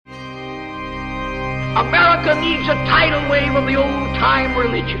America needs a tidal wave of the old-time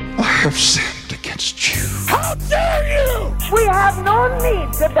religion. I have sinned against you. How dare you! We have no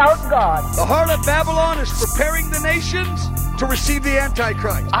need to doubt God. The harlot Babylon is preparing the nations to receive the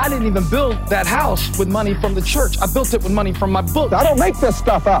Antichrist. I didn't even build that house with money from the church. I built it with money from my book. I don't make this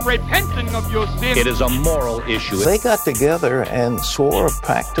stuff up. Repenting of your sins. It is a moral issue. They got together and swore a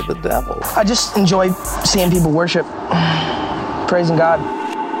pact to the devil. I just enjoy seeing people worship, praising God.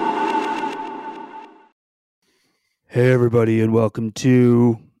 Hey everybody, and welcome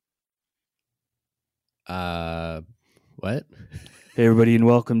to what? Hey everybody, and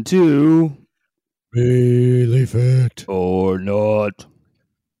welcome to Believe It or Not,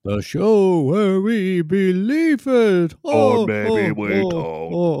 the show where we believe it, or maybe we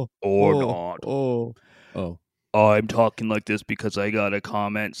don't, or not. I'm talking like this because I got a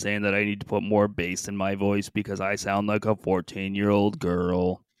comment saying that I need to put more bass in my voice because I sound like a 14-year-old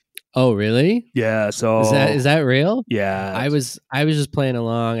girl. Oh, really? Yeah, so is that real? Yeah. I was just playing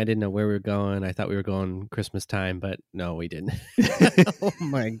along. I didn't know where we were going. I thought we were going Christmas time, but no, we didn't. Oh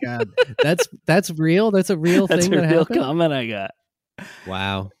my god. That's real? That's a real thing that happened? That's a real comment I got.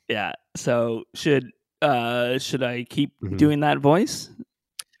 Wow. Yeah. So should I keep doing that voice?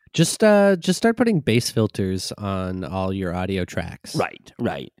 Just start putting bass filters on all your audio tracks.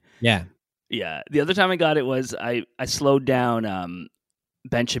 Right. Yeah. Yeah. The other time I got it was I slowed down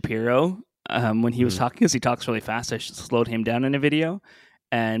Ben Shapiro when he was talking, because he talks really fast. I slowed him down in a video,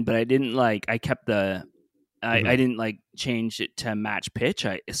 but I didn't I kept the I didn't change it to match pitch,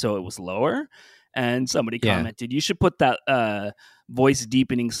 so it was lower. And somebody commented, you should put that voice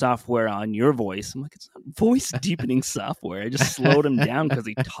deepening software on your voice. I'm like, it's not voice deepening software. I just slowed him down because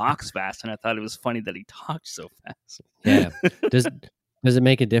he talks fast, and I thought it was funny that he talked so fast. Yeah. Does it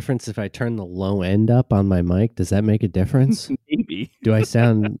make a difference if I turn the low end up on my mic? Does that make a difference? Maybe. Do I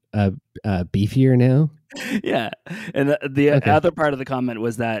sound beefier now? Yeah. And the other part of the comment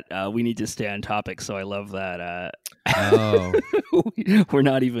was that we need to stay on topic. So I love that. We're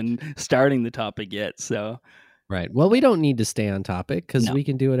not even starting the topic yet. So. Right. Well, we don't need to stay on topic because we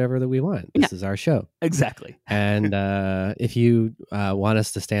can do whatever that we want. This is our show. Exactly. And if you want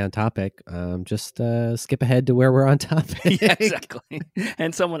us to stay on topic, just skip ahead to where we're on topic. Yeah, exactly.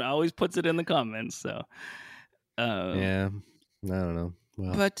 And someone always puts it in the comments. So, yeah, I don't know.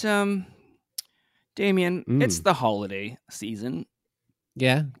 Well, but Damien, it's the holiday season.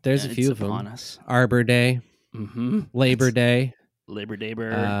 Yeah, there's a few of them. Us. Arbor Day, Labor Day, Labor Day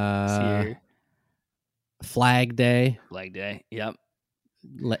here. Flag Day. Yep.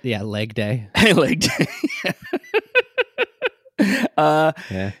 Leg Day. Leg Day.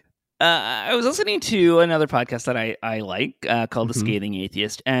 Yeah. I was listening to another podcast that I like called The Scathing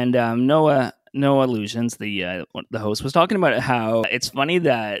Atheist, and Noah Illusions, the host, was talking about how it's funny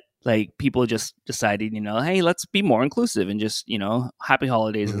that people just decided, hey, let's be more inclusive and just, Happy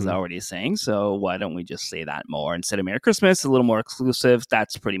Holidays is already a saying, so why don't we just say that more instead of Merry Christmas, a little more exclusive.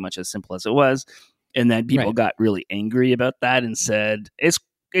 That's pretty much as simple as it was. And then people got really angry about that and said,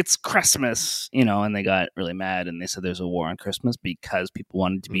 it's Christmas, and they got really mad and they said there's a war on Christmas because people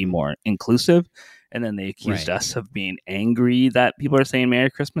wanted to be more inclusive. And then they accused us of being angry that people are saying Merry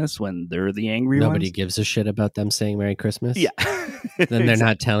Christmas when they're the angry ones. Nobody gives a shit about them saying Merry Christmas. Yeah. Then they're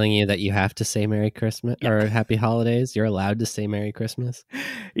not telling you that you have to say Merry Christmas or Happy Holidays. You're allowed to say Merry Christmas.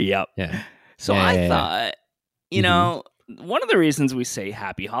 Yep. Yeah. So I thought, one of the reasons we say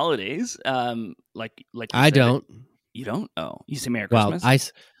Happy Holidays, I don't. You don't? Oh, you say Merry Christmas?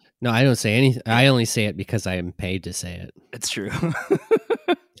 Well, I don't say anything. I only say it because I am paid to say it. It's true.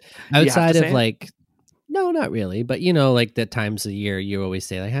 Outside of no, not really. But the times of the year you always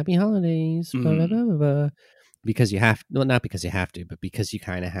say Happy Holidays, blah, blah, blah, blah, blah, because you have. Well, not because you have to, but because you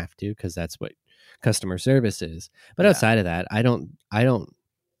kind of have to, because that's what customer service is. But outside of that, I don't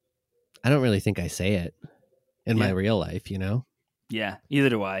really think I say it in my real life, Yeah, either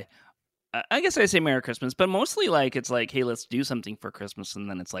do I. I guess I say Merry Christmas, but mostly it's hey, let's do something for Christmas, and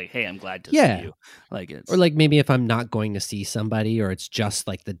then it's hey, I'm glad to see you. Or maybe if I'm not going to see somebody, or it's just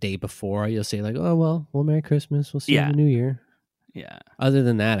the day before, you'll say oh well, Merry Christmas, we'll see you in the New Year. Yeah. Other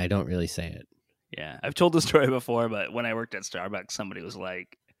than that, I don't really say it. Yeah, I've told the story before, but when I worked at Starbucks, somebody was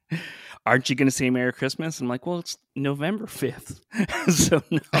like, aren't you going to say Merry Christmas? I'm like, well, it's November 5th, so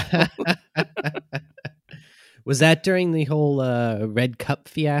no. Was that during the whole Red Cup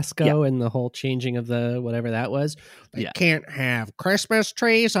fiasco and the whole changing of the whatever that was? I can't have Christmas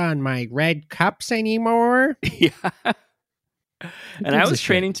trees on my red cups anymore. Yeah. And I was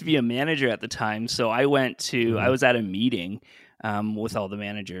training to be a manager at the time, so I went to I was at a meeting with all the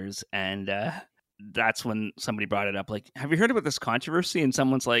managers, and that's when somebody brought it up. Like, have you heard about this controversy? And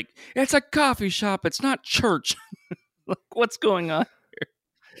someone's like, it's a coffee shop. It's not church. Like, what's going on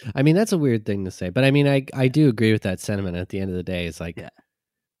here? I mean, that's a weird thing to say, but I mean, I do agree with that sentiment. At the end of the day, it's like,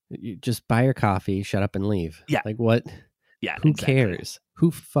 you just buy your coffee, shut up, and leave. Yeah. Like, what? Yeah. Who cares?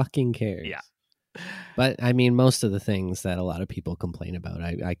 Who fucking cares? Yeah. But I mean, most of the things that a lot of people complain about,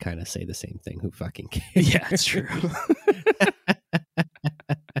 I kind of say the same thing. Who fucking cares? Yeah, it's true.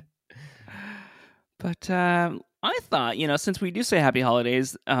 But I thought, since we do say happy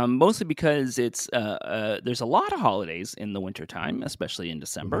holidays, mostly because it's there's a lot of holidays in the wintertime, especially in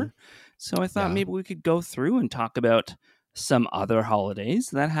December. Mm-hmm. So I thought maybe we could go through and talk about some other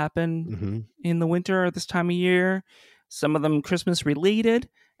holidays that happen in the winter or this time of year. Some of them Christmas related,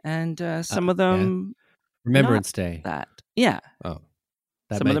 and some of them Remembrance Day. That Oh,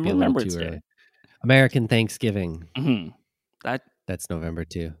 that some might of them be Remembrance Day. Early. American Thanksgiving. Mm-hmm. That's November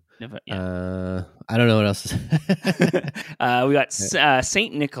too. Yeah. I don't know what else. We got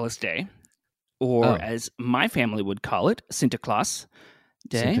Saint Nicholas Day, or as my family would call it, Santa Claus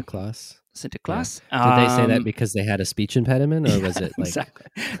Day. Santa Claus. Yeah. Did they say that because they had a speech impediment, or was it like? Exactly.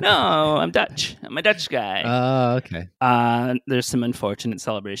 No, I'm Dutch. I'm a Dutch guy. Oh, okay. There's some unfortunate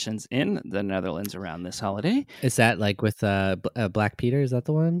celebrations in the Netherlands around this holiday. Is that like with Black Peter? Is that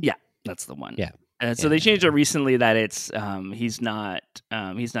the one? Yeah, that's the one. Yeah. So they changed it recently that it's he's not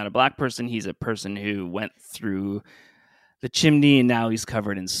a black person. He's a person who went through the chimney and now he's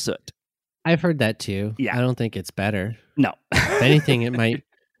covered in soot. I've heard that too. Yeah. I don't think it's better. No. If anything, it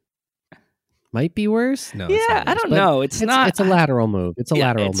might be worse. No. Yeah, I don't know. It's not. It's a lateral move. It's a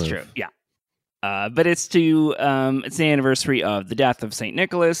lateral move. It's true. Yeah. But it's it's the anniversary of the death of Saint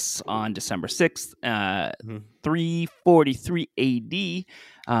Nicholas on December 6th, 343 AD.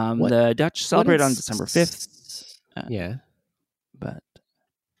 The Dutch celebrate on December 5th. But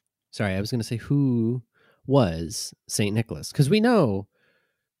sorry, I was going to say, who was Saint Nicholas? Because we know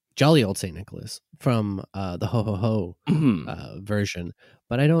jolly old Saint Nicholas from the Ho Ho Ho version,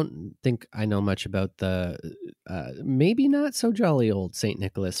 but I don't think I know much about the maybe not so jolly old Saint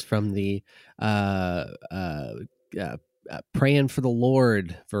Nicholas from the praying for the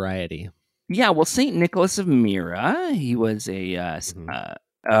Lord variety. Yeah, well, Saint Nicholas of Myra, he was a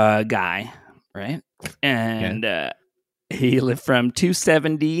guy, right? And he lived from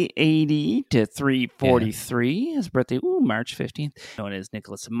 270 AD to 343. His birthday, March 15th. Known as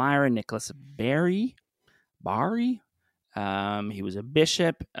Nicholas of Myra, Nicholas of Bari. He was a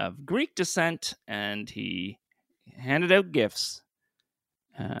bishop of Greek descent, and he handed out gifts.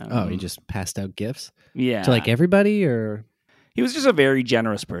 He just passed out gifts? Yeah. To like everybody, or? He was just a very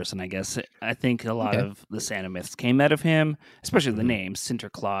generous person, I guess. I think a lot of the Santa myths came out of him, especially the name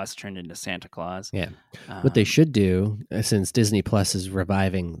Sinterklaas turned into Santa Claus. Yeah. What they should do, since Disney Plus is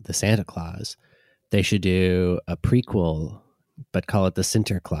reviving the Santa Claus, they should do a prequel, but call it the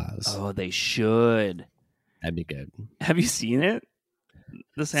Sinterklaas. Oh, they should. That'd be good. Have you seen it?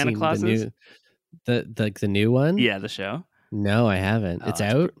 The Santa Clauses? The new one? Yeah, the show. No, I haven't. It's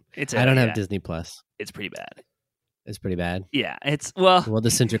out? I don't have Disney Plus. It's pretty bad. It's pretty bad. Yeah, well, the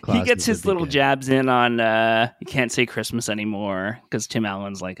Sinterklaas. He gets his little jabs in on you can't say Christmas anymore because Tim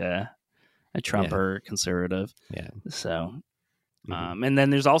Allen's like a Trumper conservative. Yeah. So, and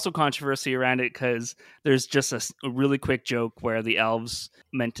then there's also controversy around it because there's just a really quick joke where the elves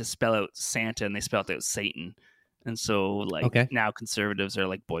meant to spell out Santa and they spelled out Satan, and so now conservatives are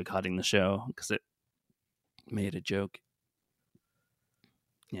like boycotting the show because it made a joke.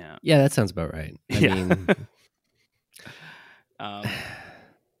 Yeah. Yeah, that sounds about right. I mean.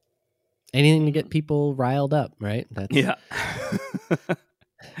 Anything to get people riled up, right? Yeah.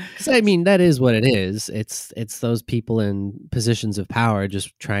 So, I mean, that is what it is. It's those people in positions of power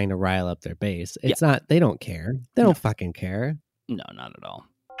just trying to rile up their base. It's not. They don't care. They don't fucking care. No, not at all.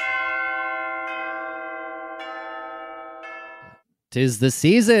 'Tis the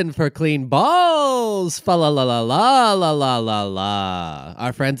season for clean balls. Fa la la la la la la la la.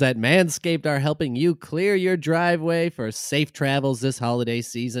 Our friends at Manscaped are helping you clear your driveway for safe travels this holiday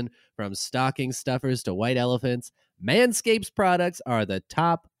season. From stocking stuffers to white elephants, Manscaped's products are the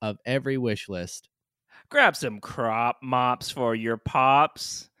top of every wish list. Grab some crop mops for your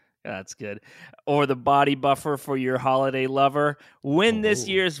pops. That's good. Or the body buffer for your holiday lover. Win this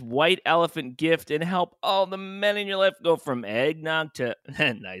year's white elephant gift and help all the men in your life go from eggnog to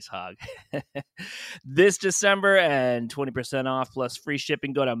nice hog. This December, and 20% off plus free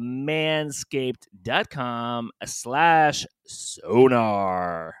shipping. Go to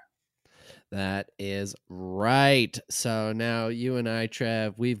manscaped.com/sonar. That is right. So now you and I,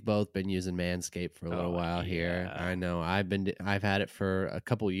 Trev, we've both been using Manscaped for a little while here. I know I've had it for a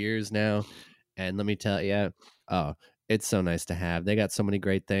couple years now, And let me tell you, it's so nice to have. They got so many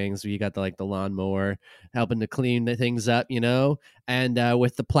great things. You got the lawnmower helping to clean the things up, and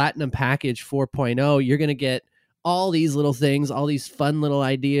with the Platinum Package 4.0, you're going to get all these little things, all these fun little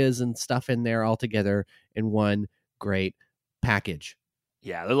ideas and stuff in there all together in one great package.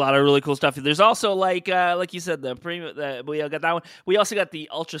 Yeah, there's a lot of really cool stuff. There's also like you said, the premium. We got that one. We also got the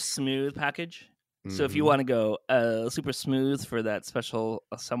Ultra Smooth package. So if you want to go super smooth for that special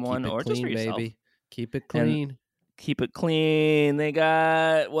someone, or clean, just for yourself, baby. Keep it clean. And keep it clean. They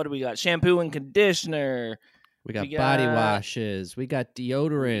got, what do we got? Shampoo and conditioner. We got body washes. We got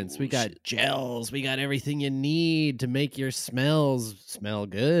deodorants. We got gels. We got everything you need to make your smells smell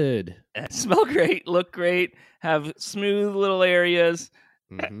good. Smell great, look great, have smooth little areas.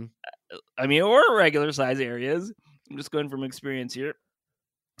 Mm-hmm. I mean, or regular size areas. I'm just going from experience here.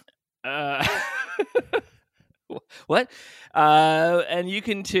 What? And you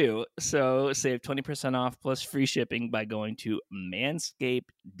can too. So save 20% off plus free shipping by going to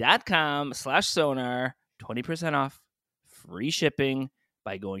manscaped.com/sonar. 20% off free shipping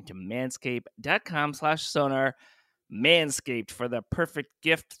by going to manscaped.com/sonar. Manscaped, for the perfect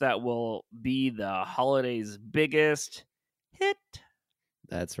gift that will be the holidays' biggest hit.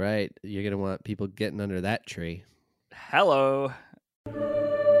 That's right. You're going to want people getting under that tree. Hello.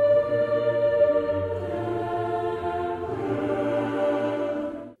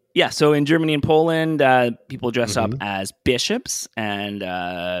 Yeah, so in Germany and Poland, people dress up as bishops and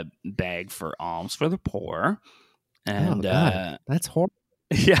beg for alms for the poor. And that's horrible.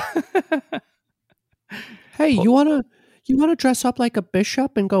 Yeah. Hey, you wanna dress up like a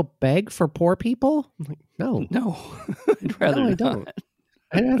bishop and go beg for poor people? I'm like, no, I'd rather I don't.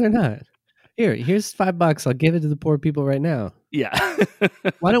 I'd rather not. Here's $5. I'll give it to the poor people right now. Yeah.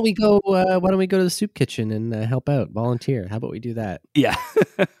 Why don't we go to the soup kitchen and help out, volunteer? How about we do that? Yeah.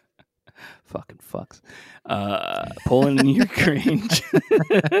 Fucking fucks. Poland and Ukraine.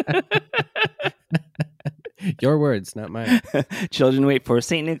 Your words, not mine. Children wait for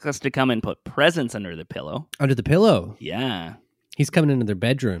St. Nicholas to come and put presents under the pillow. Under the pillow? Yeah. He's coming into their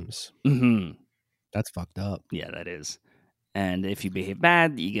bedrooms. Mm-hmm. That's fucked up. Yeah, that is. And if you behave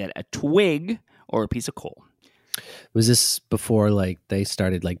bad, you get a twig or a piece of coal. Was this before they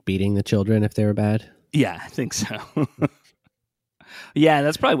started beating the children if they were bad? Yeah, I think so. Yeah,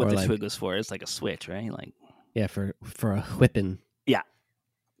 that's probably what the twig was for. It's like a switch, right? Yeah, for a whipping. Yeah.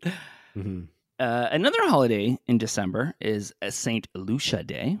 Mm-hmm. Another holiday in December is St. Lucia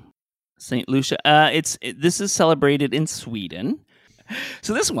Day. St. Lucia. This is celebrated in Sweden.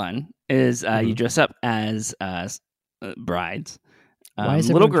 So this one is you dress up as brides.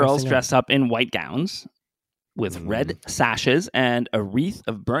 Little girls dress up in white gowns with red sashes and a wreath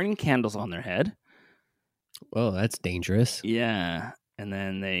of burning candles on their head. Well, that's dangerous. Yeah. And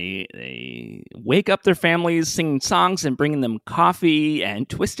then they wake up their families singing songs and bringing them coffee and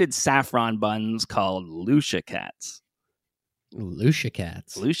twisted saffron buns called Lucia Cats. Lucia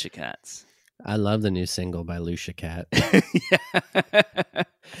Cats. Lucia Cats. I love the new single by Lucia Cat. Yeah.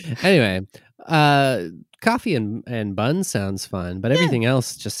 Anyway, coffee and buns sounds fun, but everything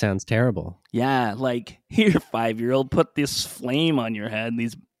else just sounds terrible. Yeah, here, 5-year-old, put this flame on your head,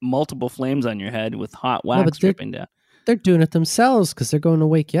 these multiple flames on your head with hot wax dripping down. They're doing it themselves because they're going to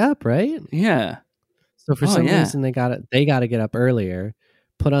wake you up, right? Yeah. So for some reason they got to get up earlier,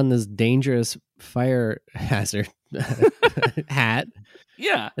 put on this dangerous fire hazard hat.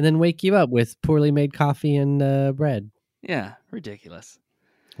 Yeah. And then wake you up with poorly made coffee and bread. Yeah, ridiculous.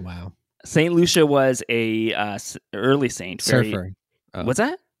 Wow. Saint Lucia was a early saint. Surfer. What's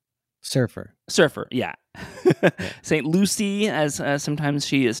that? Surfer, yeah. Saint Lucy, as sometimes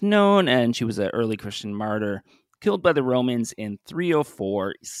she is known, and she was an early Christian martyr, killed by the Romans in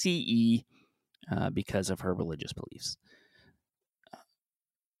 304 CE because of her religious beliefs.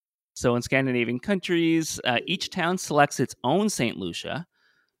 So in Scandinavian countries, each town selects its own Saint Lucia,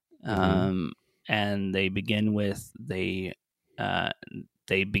 and they begin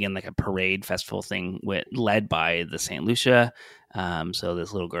like a parade festival thing led by the Saint Lucia. So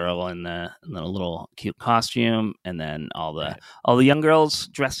this little girl in the little cute costume, and then all the young girls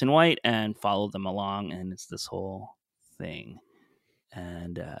dressed in white and follow them along, and it's this whole thing.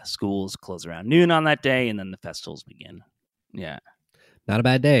 And schools close around noon on that day, and then the festivals begin. Yeah. Not a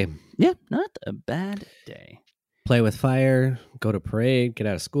bad day. Yeah, not a bad day. Play with fire, go to parade, get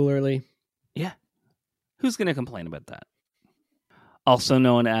out of school early. Yeah. Who's going to complain about that? Also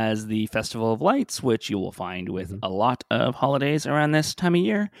known as the Festival of Lights, which you will find with a lot of holidays around this time of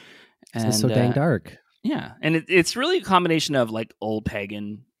year. And it's so dang dark. Yeah. And it's really a combination of old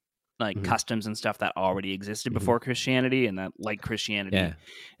pagan like customs and stuff that already existed before Christianity, and that, like Christianity,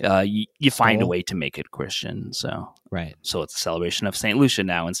 you find a way to make it Christian. So so it's a celebration of Saint Lucia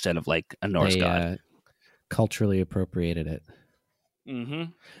now instead of like a Norse god. Culturally appropriated it.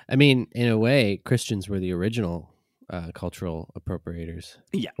 I mean, in a way, Christians were the original cultural appropriators.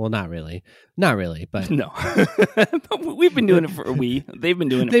 Yeah. Well, not really, but no. But we've been doing it for they've been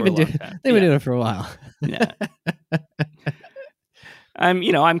doing it for a long time. They've been doing it for a while. Yeah.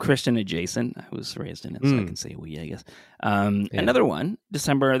 I'm Christian adjacent. I was raised in it, so I can say we, I guess. Another one,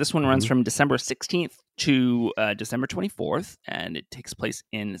 December. This one runs from December 16th to December 24th, and it takes place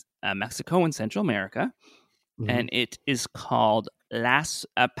in Mexico and Central America, and it is called Las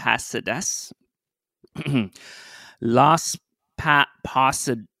Pasadas. Las Pasadas.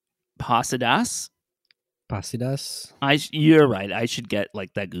 Pasidas. You're right. I should get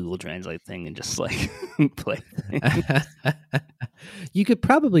like that Google Translate thing and just like play. You could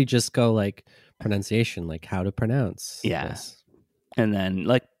probably just go like pronunciation, like how to pronounce. Yes. And then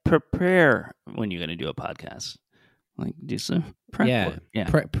like prepare when you're going to do a podcast. Like do some prep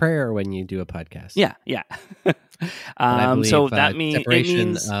work. Prayer when you do a podcast. Yeah. So that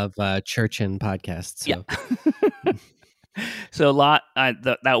separation of church and podcast. So. Yeah. So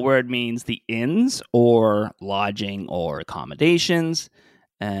that word means the inns or lodging or accommodations,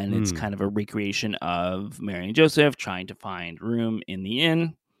 and it's kind of a recreation of Mary and Joseph trying to find room in the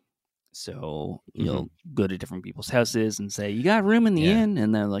inn. So you'll go to different people's houses and say, "You got room in the inn?"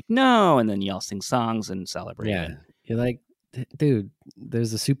 And they're like, "No," and then y'all sing songs and celebrate. Yeah, you're like, "Dude,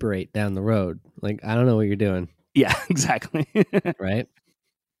 there's a Super 8 down the road. Like, I don't know what you're doing." Yeah, exactly. Right.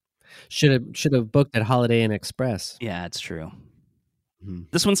 Should have booked at Holiday Inn Express. Yeah, it's true.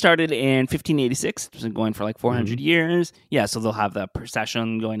 This one started in 1586. It's been going for like 400 years. Yeah, so they'll have the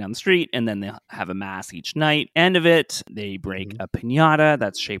procession going down the street, and then they'll have a mass each night. End of it, they break a piñata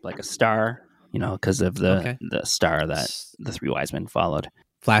that's shaped like a star, because of the star that the three wise men followed.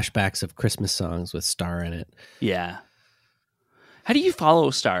 Flashbacks of Christmas songs with star in it. Yeah. How do you follow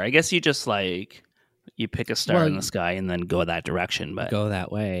a star? I guess you just like... You pick a star in the sky and then go that direction, but go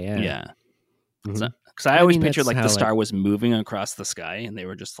that way. Yeah. Because I always pictured like the star was moving across the sky, and they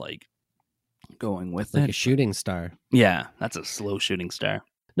were just like going with like a shooting star. Yeah, that's a slow shooting star.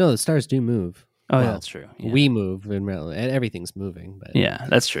 No, the stars do move. Oh, yeah, that's true. Yeah. We move, and everything's moving. But yeah,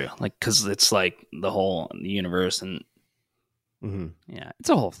 that's true. Like because it's like the universe, and yeah, it's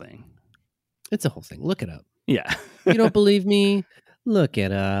a whole thing. It's a whole thing. Look it up. Yeah, you don't believe me? Look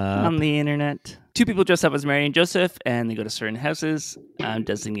it up on the internet. Two people dress up as Mary and Joseph, and they go to certain houses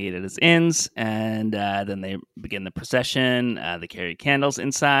designated as inns, and then they begin the procession. They carry candles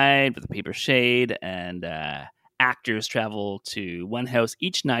inside with a paper shade, and actors travel to one house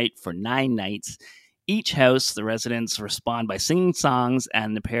each night for 9 nights. Each house, the residents respond by singing songs,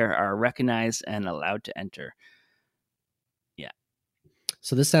 and the pair are recognized and allowed to enter.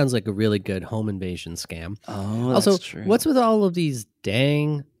 So this sounds like a really good home invasion scam. Oh, that's also, true. What's with all of these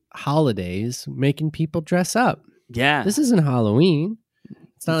dang holidays making people dress up? Yeah. This isn't Halloween.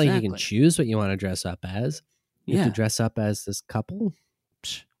 It's not like you can choose what you want to dress up as. You have to dress up as this couple.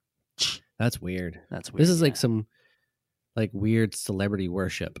 That's weird. This is like some like weird celebrity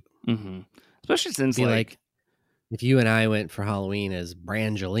worship. Mm-hmm. Especially since like if you and I went for Halloween as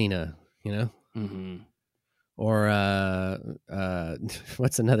Brangelina, Mm-hmm. Or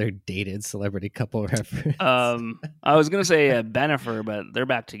what's another dated celebrity couple reference? I was gonna say Bennifer, but they're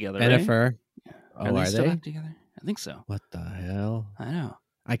back together. Bennifer. Right? Oh, are they still back together? I think so. What the hell? I know.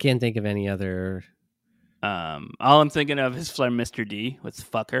 I can't think of any other. All I'm thinking of is friend Mr. D with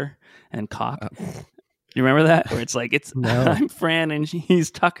fucker and cock. You remember that? Where it's like I'm Fran and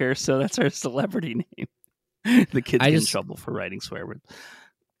he's Tucker, so that's our celebrity name. The kids get in trouble for writing swear words.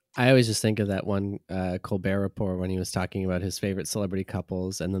 I always just think of that one Colbert Report when he was talking about his favorite celebrity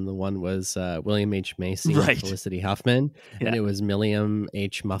couples, and then the one was William H. Macy and Felicity Huffman, and it was Milliam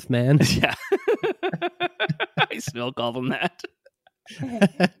H. Muffman. Yeah. I still call them that.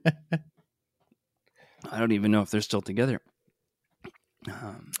 I don't even know if they're still together.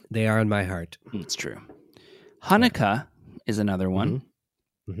 They are in my heart. It's true. Hanukkah is another one.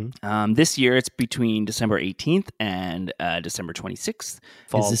 This year, it's between December 18th and December 26th.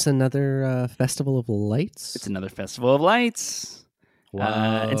 Is this another festival of lights? It's another festival of lights.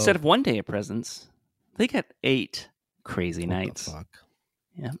 Wow. Instead of 1 day of presents, they get 8 crazy nights. The fuck?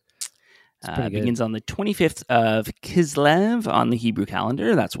 Yeah. It begins on the 25th of Kislev on the Hebrew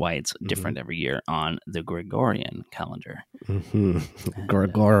calendar. That's why it's different every year on the Gregorian calendar.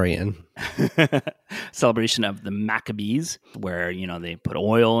 Gregorian. Celebration of the Maccabees, where, they put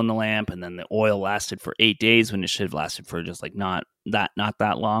oil in the lamp, and then the oil lasted for 8 days when it should have lasted for just like not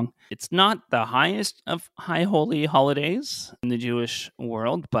that long. It's not the highest of high holy holidays in the Jewish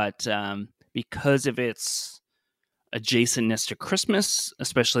world, but because of its adjacentness to Christmas,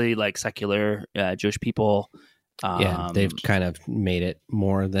 especially like secular Jewish people. They've kind of made it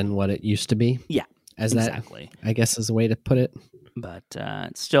more than what it used to be. Yeah, exactly. I guess is a way to put it. But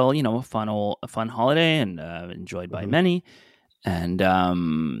it's still, a fun holiday and enjoyed by many. And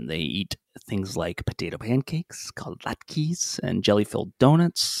they eat things like potato pancakes called latkes and jelly-filled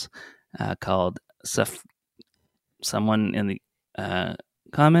donuts called someone in the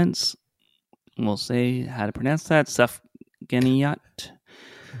comments will say how to pronounce that. Sufganiyat.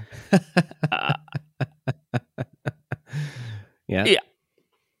 Yeah.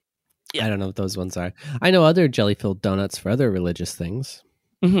 I don't know what those ones are. I know other jelly-filled donuts for other religious things.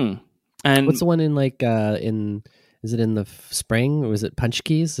 Mm-hmm. And what's the one in is it in the spring, or was it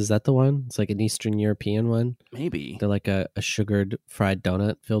Punchkis? Is that the one? It's like an Eastern European one. Maybe. They're like a sugared fried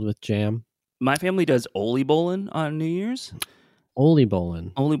donut filled with jam. My family does Oli Bolin on New Year's. Oli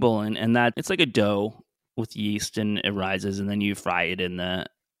Bolin, and that it's like a dough with yeast, and it rises, and then you fry it in the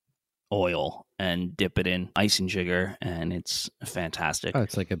oil and dip it in icing sugar, and it's fantastic. Oh,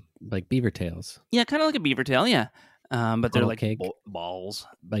 it's like beaver tails. Yeah, kind of like a beaver tail. Yeah, but they're like cake. Balls,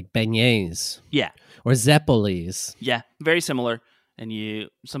 like beignets. Yeah, or zeppoles. Yeah, very similar. And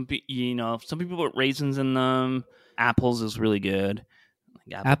some people put raisins in them. Apples is really good.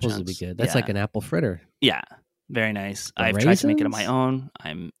 Like apples would be good. That's like an apple fritter. Yeah. Very nice. The I've tried to make it on my own.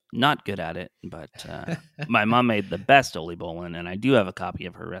 I'm not good at it, but my mom made the best Oli Bolin, and I do have a copy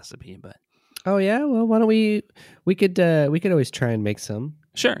of her recipe. But oh yeah, well, why don't we could always try and make some.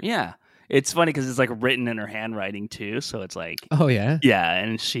 Sure, yeah. It's funny because it's like written in her handwriting too, so it's like oh yeah,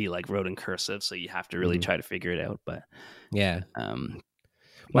 and she like wrote in cursive, so you have to really try to figure it out. But yeah,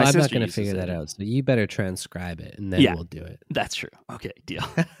 well, I'm not going to figure that out, so you better transcribe it, and then we'll do it. That's true. Okay, deal.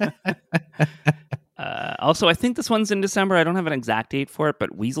 Also, I think this one's in December. I don't have an exact date for it,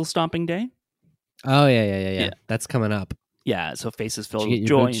 but Weasel Stomping Day. Oh, yeah. That's coming up. Yeah, so faces filled with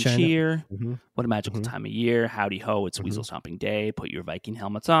joy and cheer. Mm-hmm. What a magical time of year. Howdy ho, it's Weasel Stomping Day. Put your Viking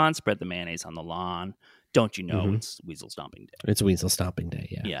helmets on. Spread the mayonnaise on the lawn. Don't you know it's Weasel Stomping Day? It's Weasel Stomping Day,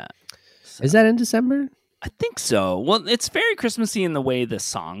 yeah. Yeah. So, is that in December? I think so. Well, it's very Christmassy in the way the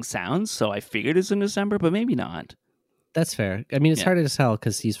song sounds, so I figured it's in December, but maybe not. That's fair. I mean, it's harder to tell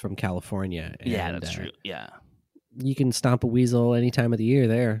because he's from California. And, yeah, that's true. Yeah. You can stomp a weasel any time of the year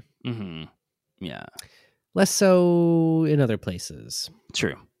there. Mm-hmm. Yeah. Less so in other places.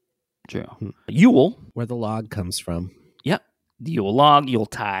 True. Yule. Where the log comes from. Yep. The Yule log, Yule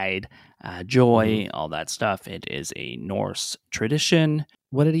tide, joy, all that stuff. It is a Norse tradition.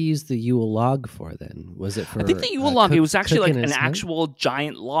 What did he use the Yule log for then? Was it for I think the Yule log, it was actually like an actual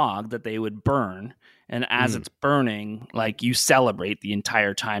giant log that they would burn. And as it's burning, like you celebrate the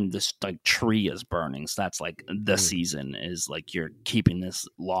entire time this like tree is burning. So that's like the season is like you're keeping this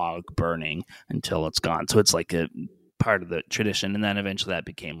log burning until it's gone. So it's like a part of the tradition. And then eventually that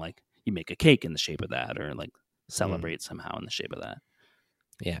became like you make a cake in the shape of that, or like celebrate somehow in the shape of that.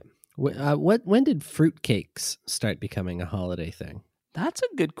 Yeah. When did fruit cakes start becoming a holiday thing? That's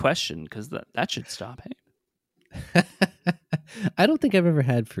a good question, because that should stop. Hey, I don't think I've ever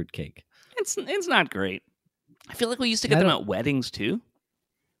had fruit cake. It's not great. I feel like we used to get them at weddings too.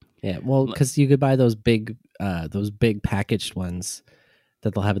 Yeah, well, because you could buy those big packaged ones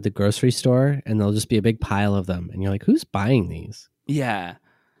that they'll have at the grocery store, and there'll just be a big pile of them, and you're like, who's buying these? Yeah,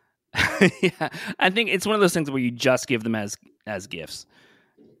 yeah. I think it's one of those things where you just give them as gifts.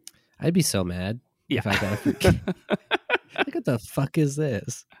 I'd be so mad if I got a fruit cake. Like, what the fuck is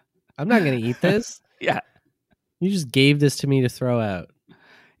this? I'm not going to eat this. Yeah, you just gave this to me to throw out.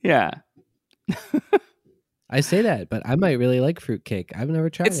 Yeah. I say that, but I might really like fruitcake. I've never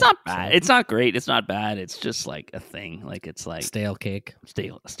tried it. It's not bad. So. It's not great. It's not bad. It's just like a thing. Like it's like stale cake.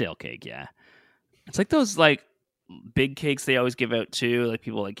 Stale cake, yeah. It's like those like big cakes they always give out too. Like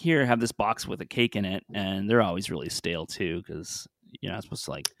people like, here, have this box with a cake in it, and they're always really stale too, because you're not supposed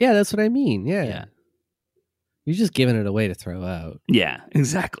to like. Yeah, that's what I mean. Yeah. You're just giving it away to throw out. Yeah,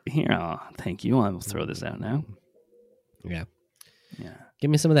 exactly. Here, thank you. I'll throw this out now. Yeah. Give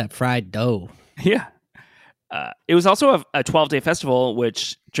me some of that fried dough. Yeah. It was also a 12-day festival,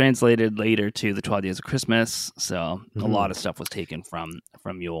 which translated later to the 12 Days of Christmas. So a lot of stuff was taken from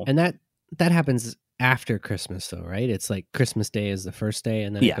Yule. And that happens after Christmas, though, right? It's like Christmas Day is the first day,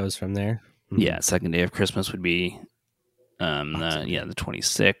 and then it goes from there. Mm-hmm. Yeah, second day of Christmas would be the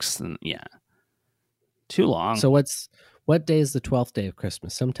 26th, and too long. So what day is the 12th day of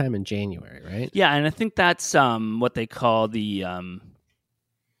Christmas? Sometime in January, right? Yeah, and I think that's what they call the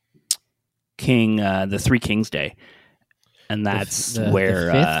the Three Kings Day, and that's where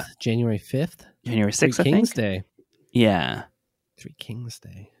the 5th, January 5th, January 6th, Three Kings Day. Yeah, Three Kings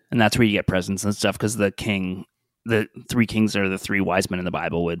Day, and that's where you get presents and stuff because the Three Kings are the three wise men in the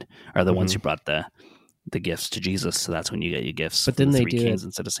Bible are the ones who brought the gifts to Jesus. So that's when you get your gifts. But then they Three Kings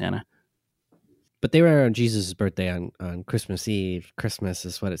instead of Santa. But they were on Jesus' birthday on Christmas Eve. Christmas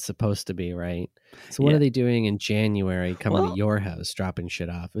is what it's supposed to be, right? So what are they doing in January coming to your house, dropping shit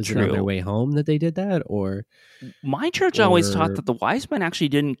off? Is it on their way home that they did that? Or my church always taught that the wise men actually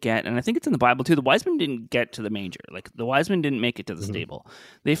didn't get, and I think it's in the Bible too, the wise men didn't get to the manger. Like the wise men didn't make it to the stable.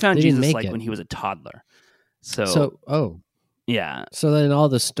 They found Jesus when he was a toddler. Yeah. So then all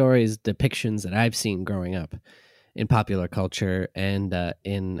the stories, depictions that I've seen growing up in popular culture and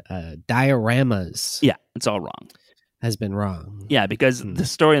in dioramas. Yeah, it's all wrong. Has been wrong. Yeah, because the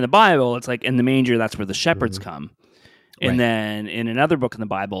story in the Bible, it's like in the manger, that's where the shepherds come. And then in another book in the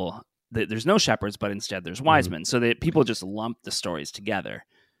Bible, there's no shepherds, but instead there's wise men. So that people just lump the stories together.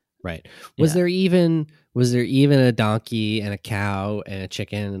 Right. Was there even a donkey and a cow and a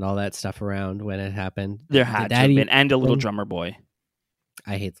chicken and all that stuff around when it happened? There had to have been, and a little drummer boy.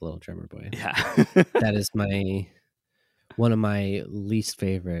 I hate the little drummer boy. Yeah. That is one of my least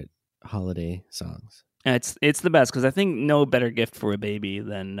favorite holiday songs. It's the best because I think no better gift for a baby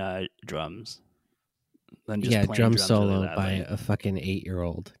than drums. Than just drum solo by a fucking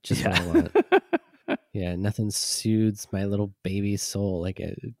 8-year-old. Just what I want. Yeah, nothing soothes my little baby soul like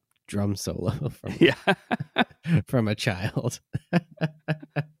a drum solo from a child.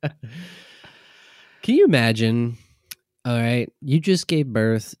 Can you imagine? All right, you just gave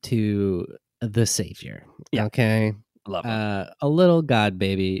birth to the Savior. Yeah. Okay. Love him. A little God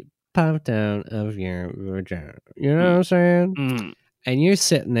baby popped out of your vagina. You know what I'm saying? Mm. And you're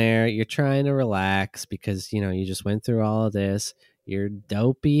sitting there, you're trying to relax because, you just went through all of this. Your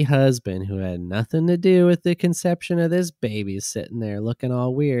dopey husband, who had nothing to do with the conception of this baby, is sitting there looking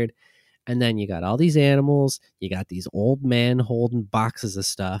all weird. And then you got all these animals. You got these old men holding boxes of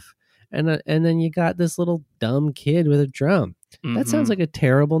stuff. And then you got this little dumb kid with a drum. Mm-hmm. That sounds like a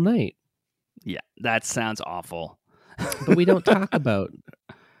terrible night. Yeah, that sounds awful. But we don't talk about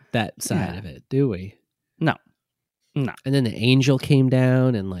that side of it, do we? No. And then the angel came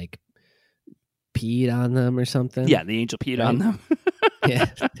down and peed on them or something. Yeah, the angel peed on them. Yeah,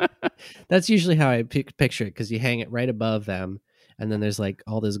 that's usually how I picture it because you hang it right above them, and then there's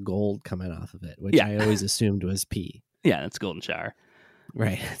all this gold coming off of it, which I always assumed was pee. Yeah, that's golden shower.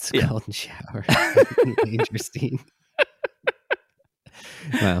 Right, it's a golden shower. Interesting.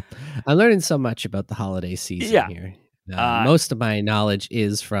 Wow, I'm learning so much about the holiday season here. Most of my knowledge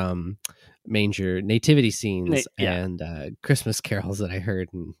is from manger nativity scenes and Christmas carols that I heard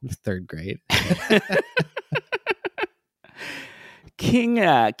in 3rd grade. King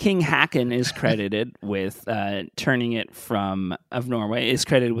Haakon is credited with turning it from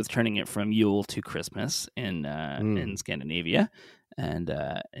Yule to Christmas in Scandinavia. And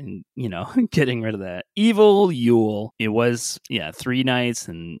getting rid of the evil Yule. It was 3 nights,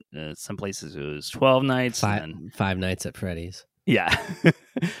 and some places it was 12 nights. 5 nights at Freddy's. Yeah, but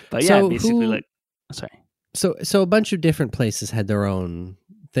basically So a bunch of different places had their own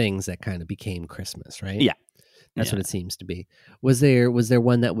things that kind of became Christmas, right? Yeah, that's what it seems to be. Was there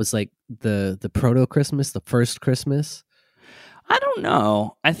one that was like the proto Christmas, the first Christmas? I don't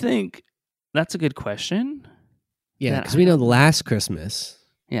know. I think that's a good question. Yeah, because we know the last Christmas.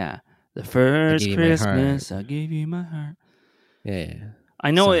 Yeah, the first Christmas I gave you my heart. Yeah. I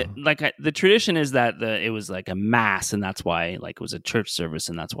know it. The tradition is that it was like a mass, and that's why it was a church service,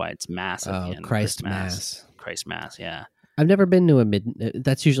 and that's why it's mass at the end. Christ Mass. Christ Mass. Yeah. I've never been to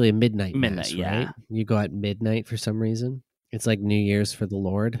that's usually a midnight mass, yeah. Right? You go at midnight for some reason. It's like New Year's for the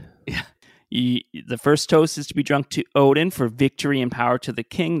Lord. Yeah. The first toast is to be drunk to Odin for victory and power to the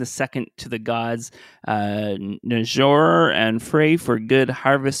king. The second to the gods Njord and Frey for good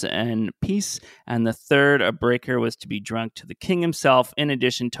harvest and peace. And the third, a breaker, was to be drunk to the king himself. In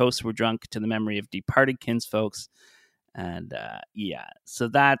addition, toasts were drunk to the memory of departed kinsfolks. And so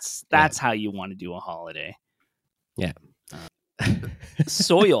that's how you want to do a holiday. Yeah.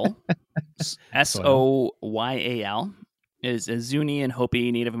 Soyal, Soyal, is a Zuni and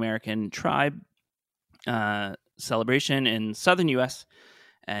Hopi Native American tribe celebration in southern U.S.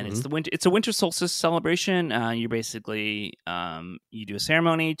 And it's a winter solstice celebration. You basically you do a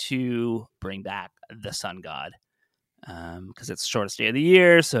ceremony to bring back the sun god, because it's the shortest day of the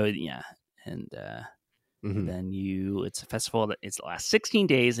year. So yeah, and then it's a festival that it lasts 16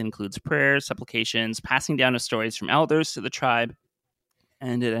 days, includes prayers, supplications, passing down of stories from elders to the tribe,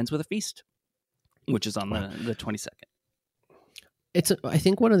 and it ends with a feast, which is on the 22nd. It's I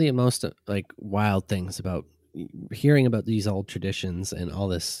think one of the most wild things about hearing about these old traditions and all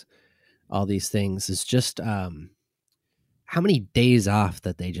these things is just how many days off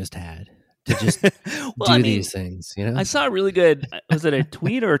that they just had to just these things. You know, I saw a really good, was it a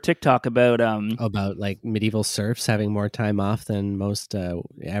tweet or a TikTok about like medieval serfs having more time off than most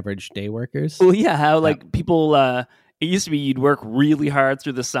average day workers? Well, yeah, how people. It used to be you'd work really hard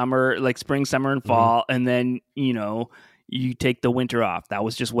through the summer, like spring, summer, and fall, and then you take the winter off. That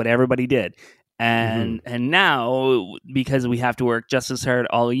was just what everybody did. And now, because we have to work just as hard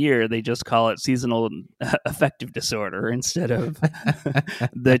all year, they just call it seasonal affective disorder instead of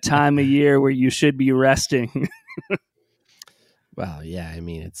the time of year where you should be resting. Well, yeah, I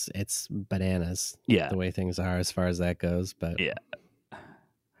mean, it's bananas, the way things are as far as that goes. But yeah,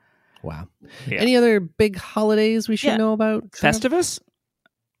 wow. Yeah. Any other big holidays we should know about?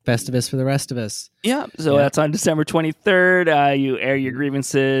 Festivus for the rest of us. Yeah, so that's on December 23rd. You air your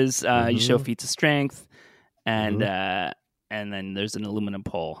grievances. You show feats of strength, and then there's an aluminum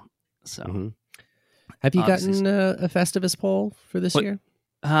pole. So, have you gotten a Festivus pole for this year?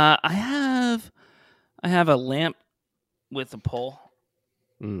 I have a lamp with a pole,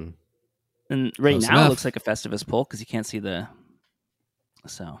 and right Close now enough. it looks like a Festivus pole because you can't see the.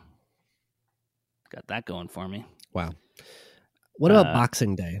 So, got that going for me. Wow. What about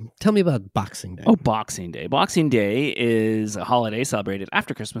Boxing Day? Tell me about Boxing Day. Oh, Boxing Day. Boxing Day is a holiday celebrated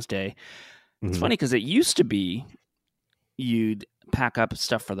after Christmas Day. It's funny because it used to be you'd pack up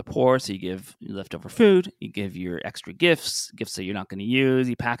stuff for the poor. So you give leftover food, you give your extra gifts that you're not going to use.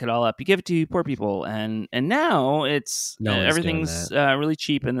 You pack it all up, you give it to poor people. And now it's everything's really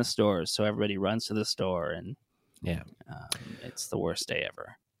cheap in the stores. So everybody runs to the store and it's the worst day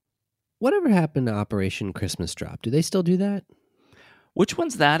ever. Whatever happened to Operation Christmas Drop? Do they still do that? Which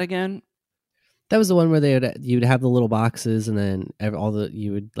one's that again? That was the one where you'd have the little boxes, and then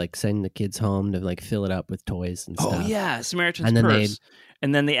you would send the kids home to fill it up with toys and stuff. Oh yeah, Samaritan's Purse.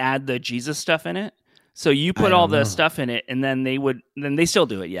 And then they add the Jesus stuff in it. So you put all the stuff in it, and then they still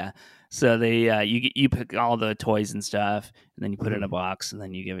do it. Yeah. So they you pick all the toys and stuff, and then you put it in a box, and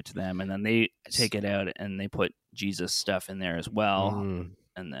then you give it to them, and then they take it out and they put Jesus stuff in there as well,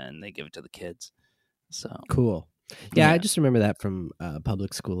 and then they give it to the kids. So cool. Yeah, I just remember that from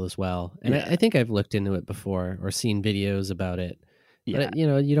public school as well. And I think I've looked into it before or seen videos about it. Yeah. But,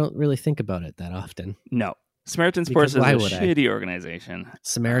 you don't really think about it that often. No. Samaritan's Purse is a shitty organization.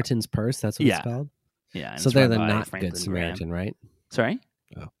 Samaritan's Purse, that's what it's called? Yeah. So they're the not good Samaritan, right? Sorry?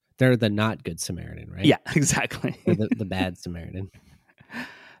 Oh, they're the not good Samaritan, right? Yeah, exactly. They're the bad Samaritan.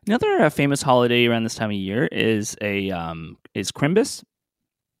 Another famous holiday around this time of year is Crimbus.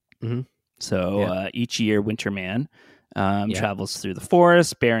 Mm-hmm. So each year, Winterman travels through the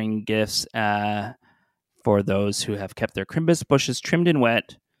forest, bearing gifts for those who have kept their Crimbus bushes trimmed and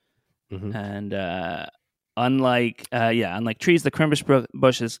wet. And unlike trees, the Crimbus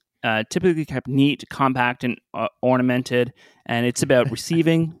bush is typically kept neat, compact, and ornamented. And it's about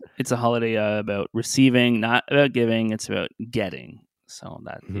receiving. It's a holiday about receiving, not about giving. It's about getting. So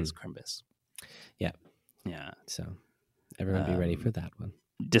that is Crimbus. Yeah. Yeah. So everyone be ready for that one.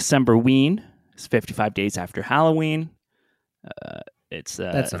 Decemberween is 55 days after Halloween. That's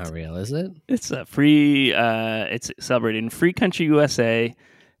not real, is it? It's a free. It's celebrated in Free Country, USA.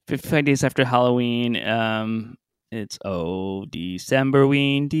 55 days after Halloween. It's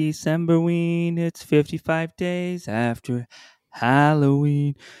Decemberween. It's 55 days after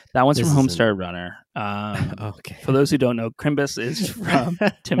Halloween. That one's from Homestar Runner. Okay. For those who don't know, Crimbus is from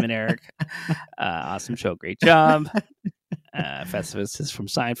Tim and Eric. Awesome show, great job. Festivus is from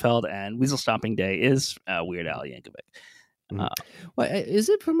Seinfeld, and Weasel Stomping Day is Weird Al Yankovic. Is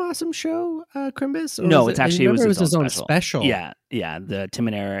it from Awesome Show, Crimbus? No, it was his own special. Yeah, the Tim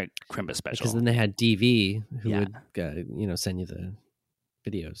and Eric Crimbus special. Because then they had DV, who would send you the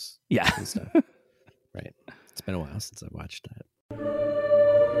videos. Yeah, and stuff. Right. It's been a while since I watched that.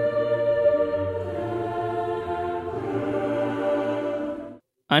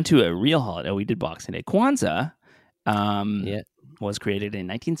 Onto a real holiday. We did Boxing Day. Kwanzaa was created in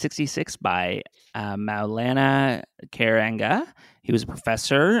 1966 by Maulana Karenga. He was a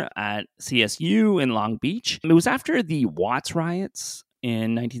professor at CSU in Long Beach. It was after the Watts riots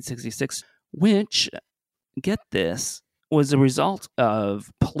in 1966, which, get this, was a result of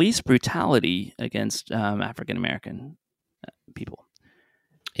police brutality against African-American people.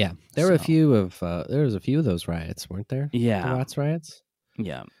 Yeah, there was a few of those riots, weren't there? Yeah, the Watts riots.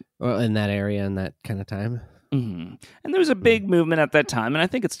 Yeah, well, in that area in that kind of time. Mm-hmm. And there was a big movement at that time, and I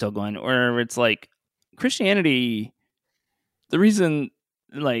think it's still going, where it's like Christianity. The reason,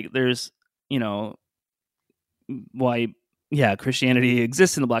 like, there's, why, Christianity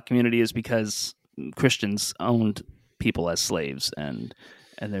exists in the Black community is because Christians owned people as slaves, and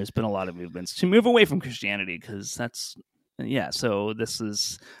there's been a lot of movements to move away from Christianity because that's. So this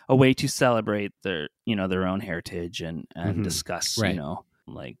is a way to celebrate their own heritage and discuss, right.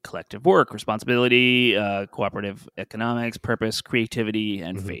 Like collective work, responsibility, cooperative economics, purpose, creativity,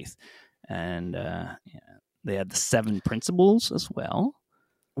 and faith. And they had the 7 principles as well.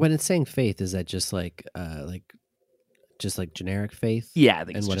 When it's saying faith, is that just like generic faith? Yeah, I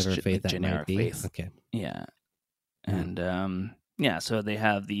think and it's whatever just faith that generic might be. Faith. Okay. Yeah, and so they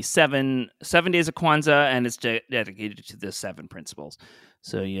have the 7 days of Kwanzaa, and it's dedicated to the 7 principles.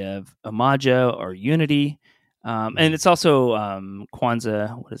 So you have Umoja, or unity, and it's also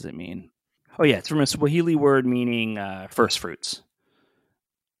Kwanzaa. What does it mean? Oh yeah, it's from a Swahili word meaning first fruits.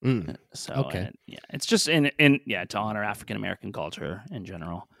 So okay, it's just to honor African American culture in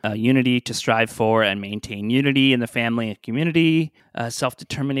general. Unity, to strive for and maintain unity in the family and community.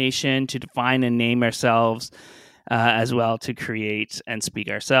 Self-determination, to define and name ourselves. As well, to create and speak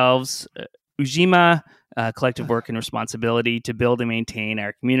ourselves. Ujima, collective work and responsibility to build and maintain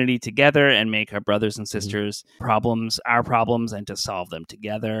our community together and make our brothers and sisters our problems and to solve them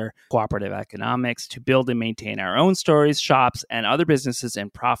together. Cooperative economics, to build and maintain our own stores, shops, and other businesses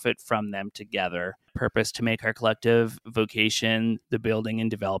and profit from them together. Purpose, to make our collective vocation the building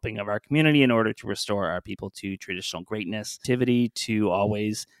and developing of our community in order to restore our people to traditional greatness. Activity, to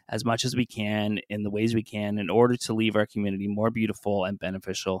always, as much as we can, in the ways we can, in order to leave our community more beautiful and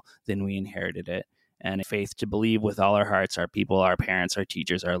beneficial than we inherited it. And faith, to believe with all our hearts, our people, our parents, our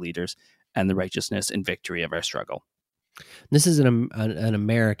teachers, our leaders, and the righteousness and victory of our struggle. This is an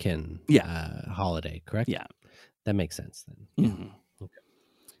American holiday, correct? Yeah. That makes sense then. Mm-hmm.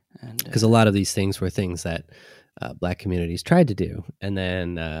 Because a lot of these things were things that Black communities tried to do and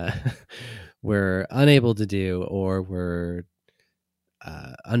then were unable to do or were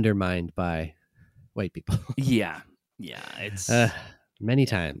undermined by white people. Yeah. It's many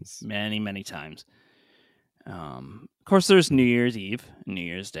times. Many times. Of course, there's New Year's Eve, New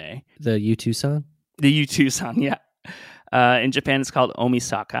Year's Day. The U2 song? The U2 song, yeah. In Japan, it's called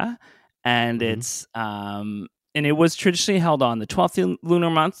Omisaka, and it's and it was traditionally held on the 12th lunar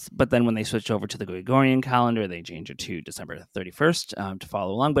month, but then when they switched over to the Gregorian calendar, they changed it to December 31st to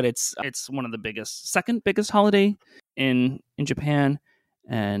follow along. But it's one of the second biggest holiday in Japan,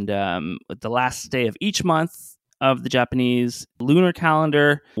 and the last day of each month of the Japanese lunar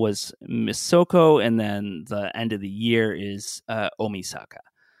calendar was Misoko, and then the end of the year is Omisaka.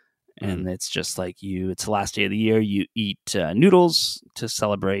 And it's just like it's the last day of the year. You eat noodles to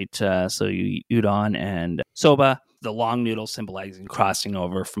celebrate. So you eat udon and soba, the long noodle symbolizing crossing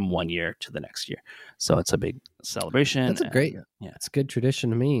over from one year to the next year. So it's a big celebration. That's it's a good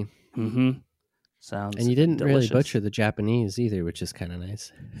tradition to me. Mm-hmm. Sounds and you didn't delicious. really butcher the Japanese either, which is kind of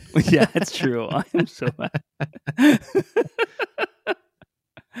nice. Yeah, it's true. I'm so bad.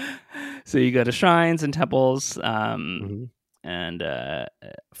 So you go to shrines and temples. And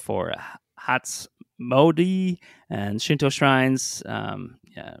for Hatsumodi and Shinto shrines,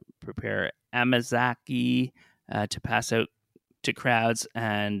 prepare amazaki to pass out to crowds.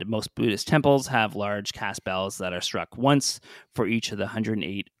 And most Buddhist temples have large cast bells that are struck once for each of the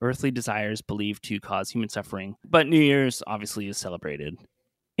 108 earthly desires believed to cause human suffering. But New Year's obviously is celebrated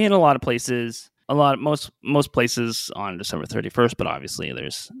in a lot of places. Most places on December 31st, but obviously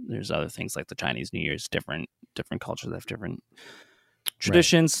there's other things like the Chinese New Year's, different cultures have different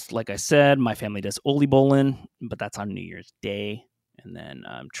traditions. Right. Like I said, my family does Oli Bolin, but that's on New Year's Day. And then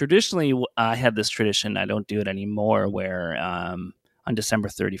traditionally, I had this tradition, I don't do it anymore, where on December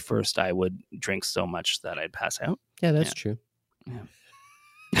 31st, I would drink so much that I'd pass out. Yeah, that's true. Yeah.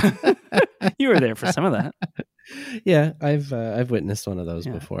 You were there for some of that. Yeah, I've witnessed one of those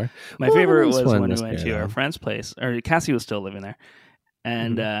before. My favorite was when we went to our friend's place, or Cassie was still living there,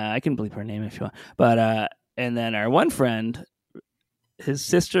 and I can bleep her name if you want. But and then our one friend, his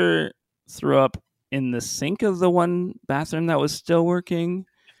sister threw up in the sink of the one bathroom that was still working,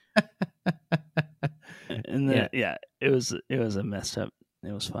 and then, it was a messed up.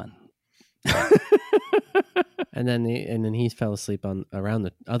 It was fun. And then he fell asleep around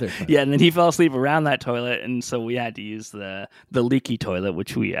the other toilet. Yeah, and then he fell asleep around that toilet, and so we had to use the leaky toilet,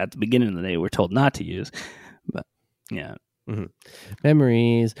 which we at the beginning of the day were told not to use. But yeah, Mm-hmm.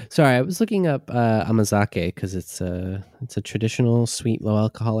 Memories. Sorry, I was looking up amazake because it's a traditional sweet, low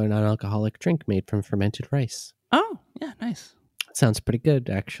alcohol or non-alcoholic drink made from fermented rice. Oh, yeah, nice. Sounds pretty good,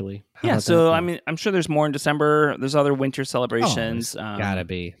 actually. Yeah, so I mean, I'm sure there's more in December. There's other winter celebrations. Gotta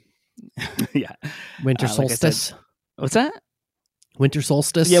be. Yeah. Winter solstice. What's that? Winter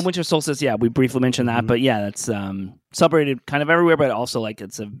solstice? Yeah, winter solstice. Yeah, we briefly mentioned that. But yeah, that's celebrated kind of everywhere, but also like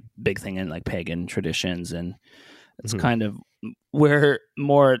it's a big thing in like pagan traditions. And it's kind of where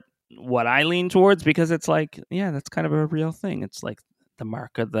more what I lean towards, because it's like, yeah, that's kind of a real thing. It's like the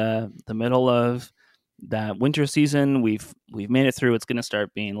mark of the middle of that winter season. We've made it through. It's going to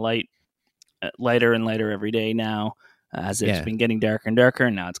start being lighter and lighter every day now, as it's been getting darker and darker,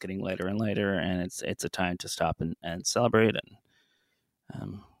 and now it's getting lighter and lighter, and it's a time to stop and celebrate.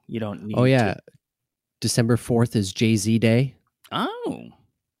 And you don't need. Oh yeah, December 4th is Jay-Z Day. Oh,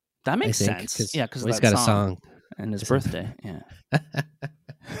 that makes sense. Yeah, because he's got a song and his birthday. Yeah.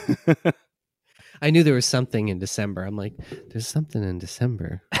 I knew there was something in December. I'm like, there's something in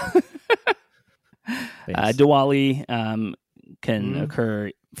December. Diwali can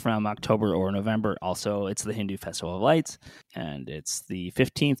occur from October or November. Also, it's the Hindu Festival of Lights, and it's the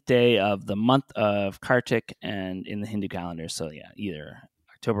 15th day of the month of Kartik, and in the Hindu calendar. So yeah, either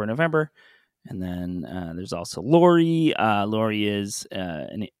October or November. And then there's also Lori. Lori is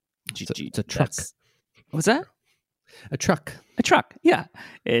it's a truck. What's that? A truck. A truck, yeah.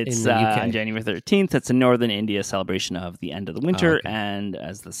 It's on January 13th. It's a northern India celebration of the end of the winter, and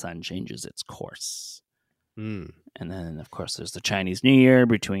as the sun changes its course. And then, of course, there's the Chinese New Year,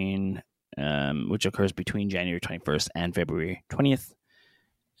 which occurs between January 21st and February 20th.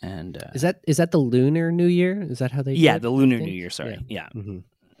 And is that the Lunar New Year? Is that how they? Yeah, the Lunar New Year. Sorry, yeah.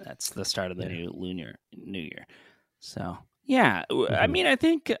 That's the start of the new Lunar New Year. So yeah, I mean, I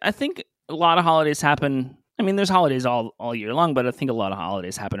think a lot of holidays happen. I mean, there's holidays all year long, but I think a lot of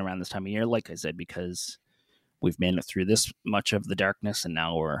holidays happen around this time of year, like I said, because we've made it through this much of the darkness, and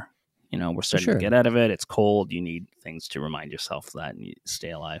now we're starting to get out of it. It's cold. You need things to remind yourself that and you stay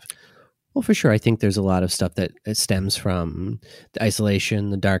alive. Well, for sure. I think there's a lot of stuff that stems from the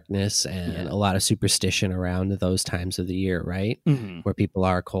isolation, the darkness, and a lot of superstition around those times of the year, right? Where people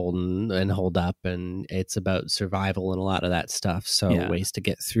are cold and holed up, and it's about survival and a lot of that stuff. So ways to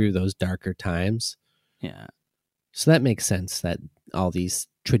get through those darker times. Yeah. So that makes sense that all these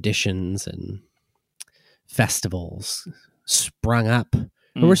traditions and festivals sprung up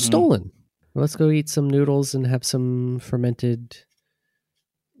and were stolen. Well, let's go eat some noodles and have some fermented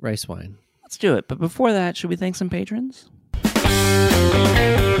rice wine. Let's do it. But before that, should we thank some patrons?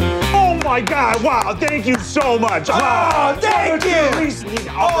 Oh my God! Wow! Thank you so much. Oh, thank you.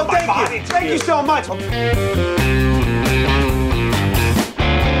 Oh, thank you. Thank you so much.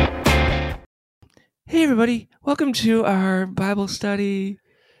 Hey everybody, welcome to our Bible study.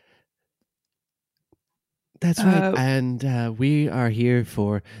 That's right, and we are here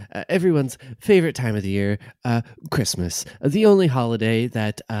for everyone's favorite time of the year, Christmas, the only holiday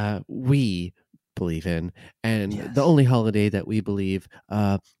that we believe in, and the only holiday that we believe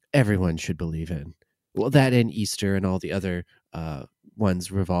everyone should believe in. Well, that and Easter and all the other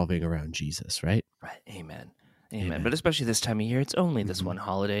ones revolving around Jesus, right? Right, amen. Amen. But especially this time of year, it's only this one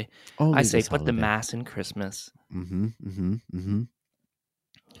holiday. I say put the Mass in Christmas. And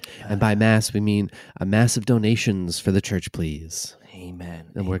by Mass, we mean a mass of donations for the church, please. Amen.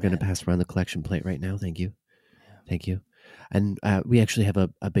 And we're going to pass around the collection plate right now. Thank you. Thank you. And we actually have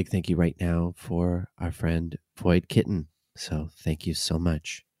a big thank you right now for our friend Void Kitten. So thank you so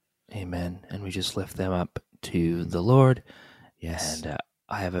much. Amen. And we just lift them up to the Lord. Yes. And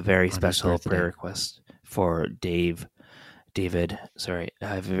I have a very special prayer request for David. Sorry, I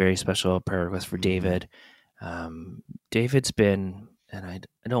have a very special prayer request for David. David's been, and I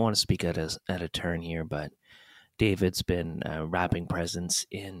don't want to speak at a turn here, but David's been wrapping presents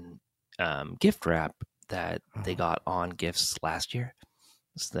in gift wrap that they got on gifts last year.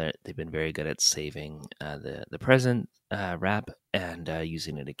 So they've been very good at saving the present wrap and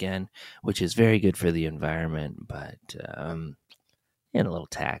using it again, which is very good for the environment, but and a little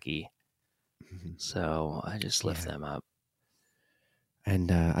tacky. So I just lift them up.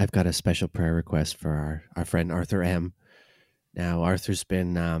 And I've got a special prayer request for our friend Arthur M. Now, Arthur's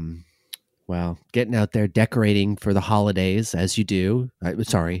been, getting out there decorating for the holidays, as you do.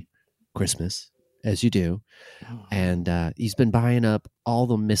 Christmas, as you do. And he's been buying up all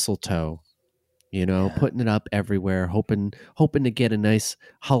the mistletoe, putting it up everywhere, hoping to get a nice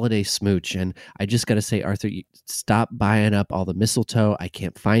holiday smooch. And I just got to say, Arthur, stop buying up all the mistletoe. I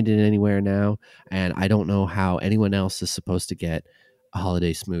can't find it anywhere now. And I don't know how anyone else is supposed to get a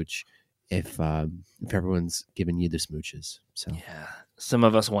holiday smooch if everyone's giving you the smooches. So yeah, some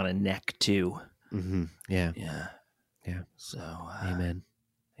of us want a neck too. Mm-hmm. Yeah. So amen.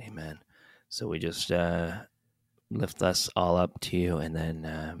 So we just lift us all up to you, and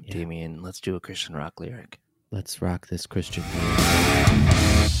then Damien, let's do a Christian rock lyric. Let's rock this Christian.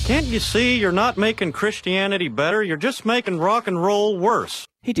 Can't you see you're not making Christianity better? You're just making rock and roll worse.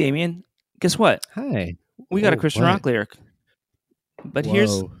 Hey, Damien, guess what? Hi. We got a Christian rock lyric. But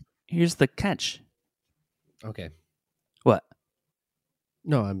here's the catch. Okay. What?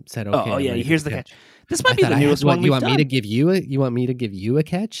 No, I'm said okay. Oh yeah, here's the catch. This might be the newest one we've done. You want me to give you a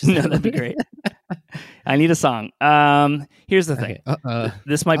catch? No, that'd be great. I need a song. Here's the thing. Okay.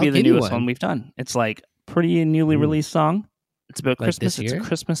 This might be the newest one we've done. It's like pretty newly released song. It's about like Christmas. It's a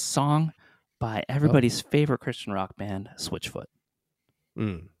Christmas song by everybody's favorite Christian rock band, Switchfoot.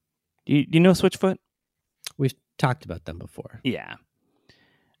 Do you know Switchfoot? We've talked about them before. Yeah.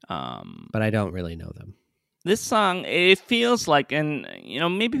 But I don't really know them. This song, it feels like, and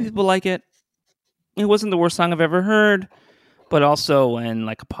maybe people like it. It wasn't the worst song I've ever heard, but also when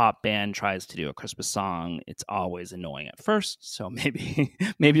like a pop band tries to do a Christmas song, it's always annoying at first. So maybe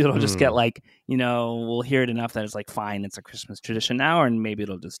it'll just get like, we'll hear it enough that it's like, fine, it's a Christmas tradition now, and maybe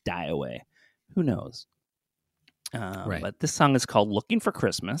it'll just die away. Who knows? Right. But this song is called "Looking for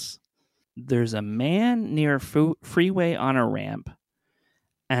Christmas." There's a man near a freeway on a ramp,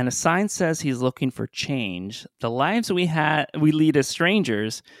 and a sign says he's looking for change. The lives we lead as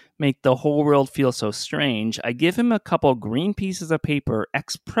strangers make the whole world feel so strange. I give him a couple green pieces of paper,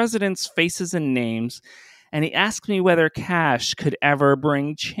 ex-presidents' faces and names, and he asks me whether cash could ever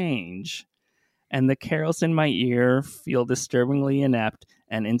bring change. And the carols in my ear feel disturbingly inept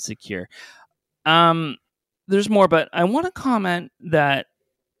and insecure. There's more, but I want to comment that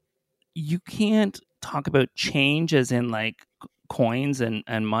you can't talk about change as in like coins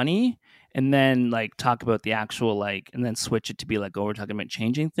and money, and then like talk about the actual like, and then switch it to be like, oh, we're talking about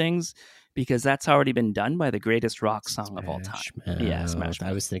changing things, because that's already been done by the greatest rock song of all time. Yeah, Smash Mouth.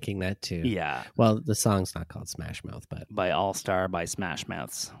 I was thinking that too. Yeah. Well, the song's not called Smash Mouth, but by All Star by Smash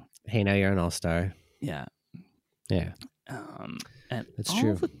Mouths. Hey, now you're an all star. Yeah. And that's all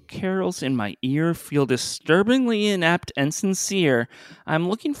true. The carols in my ear feel disturbingly inept and sincere. I'm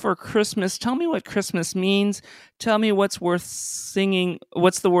looking for Christmas. Tell me what Christmas means. Tell me what's the worst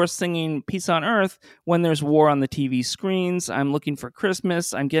singing Peace on Earth when there's war on the TV screens. I'm looking for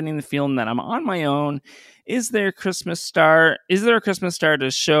Christmas. I'm getting the feeling that I'm on my own. Is there a Christmas star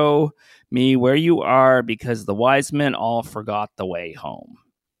to show me where you are? Because the wise men all forgot the way home.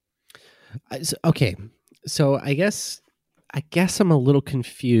 Okay. So I guess I'm a little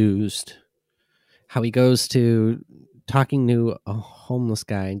confused how he goes to talking to a homeless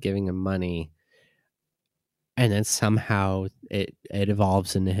guy and giving him money, and then somehow it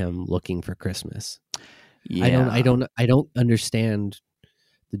evolves into him looking for Christmas. Yeah. I don't understand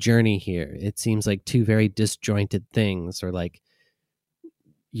the journey here. It seems like two very disjointed things, or like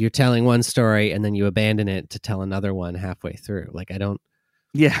you're telling one story and then you abandon it to tell another one halfway through. Like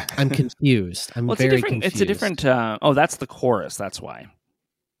Yeah. I'm confused. I'm very confused. It's a different... that's the chorus. That's why.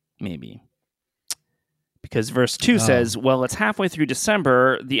 Maybe. Because verse 2 says, well, it's halfway through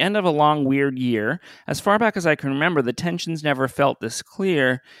December, the end of a long, weird year. As far back as I can remember, the tensions never felt this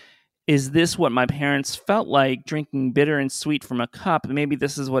clear. Is this what my parents felt like, drinking bitter and sweet from a cup? Maybe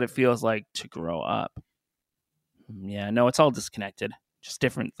this is what it feels like to grow up. Yeah, no, it's all disconnected. Just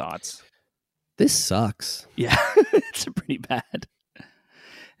different thoughts. This sucks. Yeah, it's pretty bad.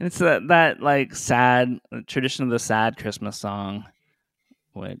 And it's that like sad tradition of the sad Christmas song,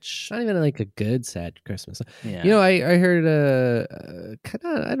 which not even like a good sad Christmas song. Yeah. I heard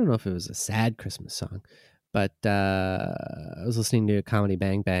I don't know if it was a sad Christmas song, but I was listening to Comedy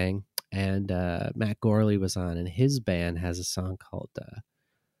Bang Bang, and Matt Gorley was on, and his band has a song called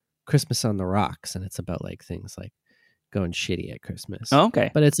Christmas on the Rocks, and it's about like things like going shitty at Christmas. Oh,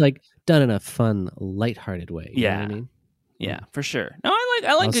 okay. But it's like done in a fun, lighthearted way. You know what I mean? Yeah, for sure. No, I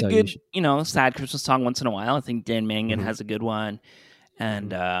like also, a good, sad Christmas song once in a while. I think Dan Mangan has a good one.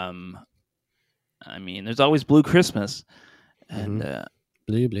 And, there's always Blue Christmas. And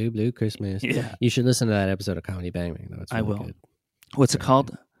Blue Christmas. Yeah. You should listen to that episode of Comedy Bang Bang, though. It's really I will. Good. What's it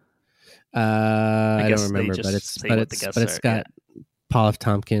called? I don't remember, but it's got Paul F.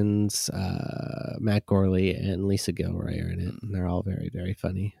 Tompkins, Matt Gorley, and Lisa Gilroy in it, and they're all very, very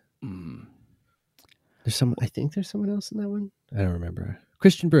funny. I think there's someone else in that one. I don't remember.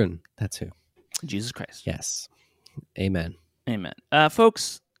 Christian Brun. That's who. Jesus Christ. Yes. Amen. Amen.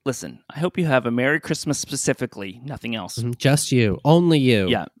 Folks, listen, I hope you have a Merry Christmas specifically. Nothing else. Just you. Only you.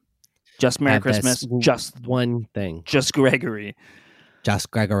 Yeah. Just Merry Christmas. Just one thing. Just Gregory.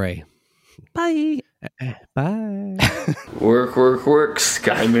 Just Gregory. Bye. Bye. Work,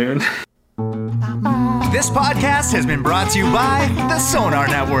 Sky Moon. This podcast has been brought to you by the Sonar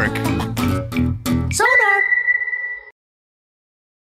Network.